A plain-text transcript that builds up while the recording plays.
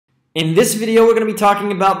In this video, we're going to be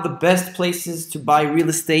talking about the best places to buy real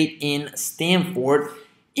estate in Stamford,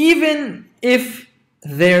 even if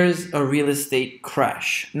there's a real estate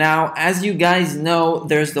crash. Now, as you guys know,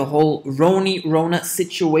 there's the whole Rona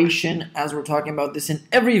situation, as we're talking about this in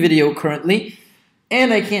every video currently.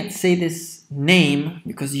 And I can't say this name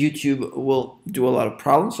because YouTube will do a lot of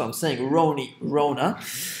problems, so I'm saying Rona.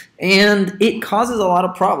 And it causes a lot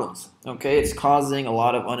of problems. Okay, it's causing a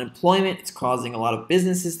lot of unemployment. It's causing a lot of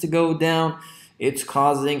businesses to go down. It's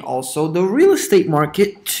causing also the real estate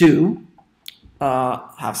market to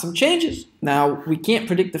have some changes. Now, we can't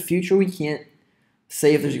predict the future. We can't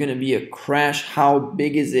say if there's going to be a crash. How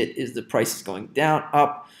big is it? Is the prices going down,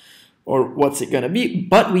 up, or what's it going to be?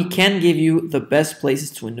 But we can give you the best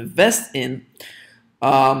places to invest in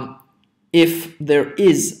if there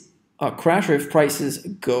is a crash or if prices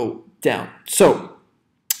go down. So,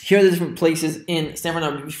 here are the different places in Stamford.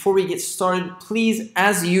 Now, before we get started, please,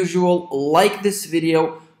 as usual, like this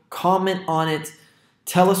video, comment on it,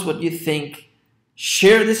 tell us what you think,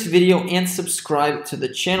 share this video, and subscribe to the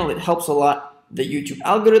channel. It helps a lot, the YouTube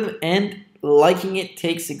algorithm, and liking it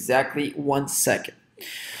takes exactly 1 second.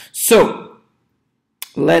 So,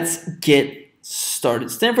 let's get started.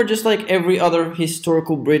 Stamford, just like every other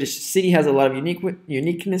historical British city, has a lot of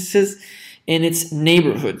uniquenesses in its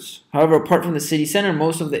neighborhoods. However, apart from the city center,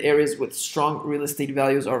 most of the areas with strong real estate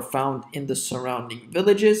values are found in the surrounding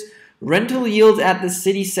villages. Rental yields at the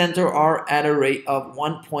city center are at a rate of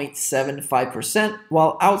 1.75%,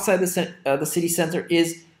 while outside the city center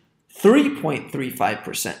is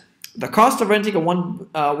 3.35%. The cost of renting a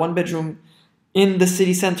one bedroom in the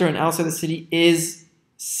city center and outside the city is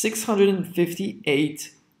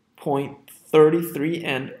 £658.33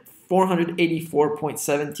 and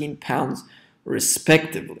 £484.17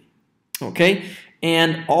 respectively. Okay,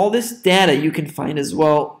 and all this data you can find as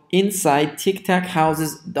well inside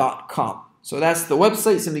tictakhouses.com. So that's the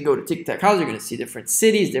website. Simply go to Tic Tac Houses. You're going to see different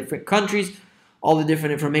cities, different countries, all the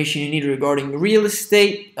different information you need regarding real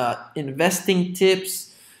estate, investing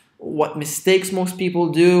tips, what mistakes most people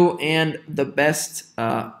do, and the best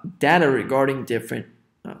data regarding different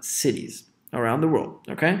cities around the world.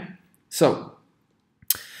 Okay, so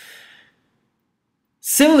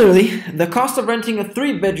similarly, the cost of renting a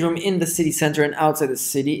 3-bedroom in the city center and outside the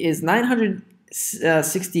city is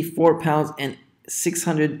 £964 and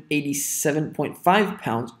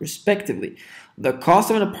 £687.5 respectively. The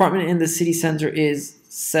cost of an apartment in the city center is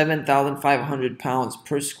 £7,500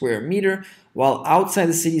 per square meter, while outside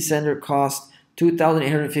the city center costs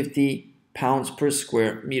 £2,850 per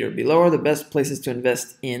square meter. Below are the best places to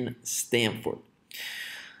invest in Stamford.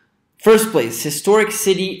 First place, historic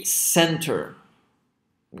city center.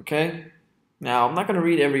 Okay, now I'm not going to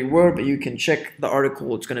read every word, but you can check the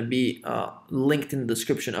article. It's going to be linked in the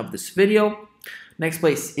description of this video. Next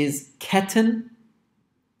place is Ketton.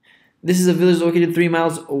 This is a village located 3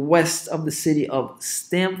 miles west of the city of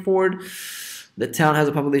Stamford. The town has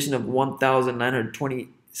a population of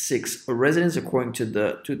 1,926 residents according to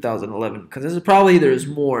the 2011. Because there's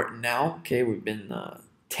more now. Okay, we've been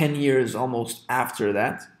 10 years almost after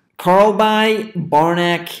that. Carlby,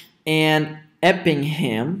 Barnack, and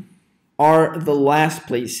Eppingham are the last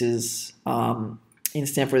places in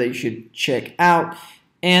Stamford that you should check out,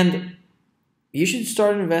 and you should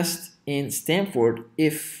start to invest in Stamford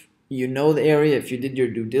if you know the area, if you did your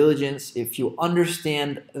due diligence, if you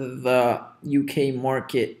understand the UK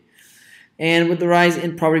market. And with the rise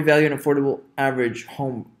in property value and affordable average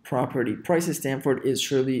home property prices, Stamford is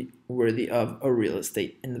surely worthy of a real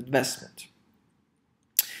estate investment.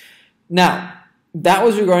 Now, that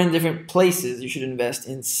was regarding different places you should invest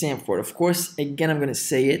in Stamford. Of course, again, I'm going to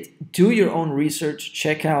say it. Do your own research.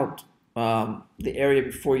 Check out the area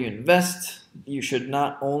before you invest. You should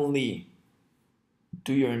not only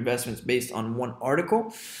do your investments based on one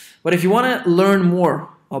article, but if you want to learn more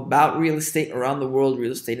about real estate around the world,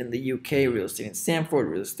 real estate in the UK, real estate in Stamford,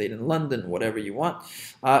 real estate in London, whatever you want,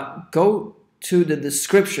 go to the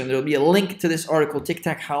description. There will be a link to this article,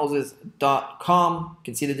 tictakhouses.com. You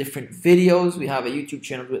can see the different videos. We have a YouTube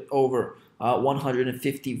channel with over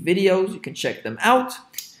 150 videos. You can check them out.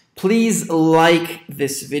 Please like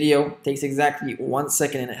this video. It takes exactly 1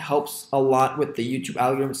 second and it helps a lot with the YouTube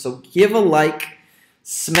algorithm. So give a like,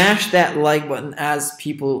 smash that like button as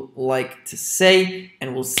people like to say,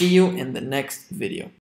 and we'll see you in the next video.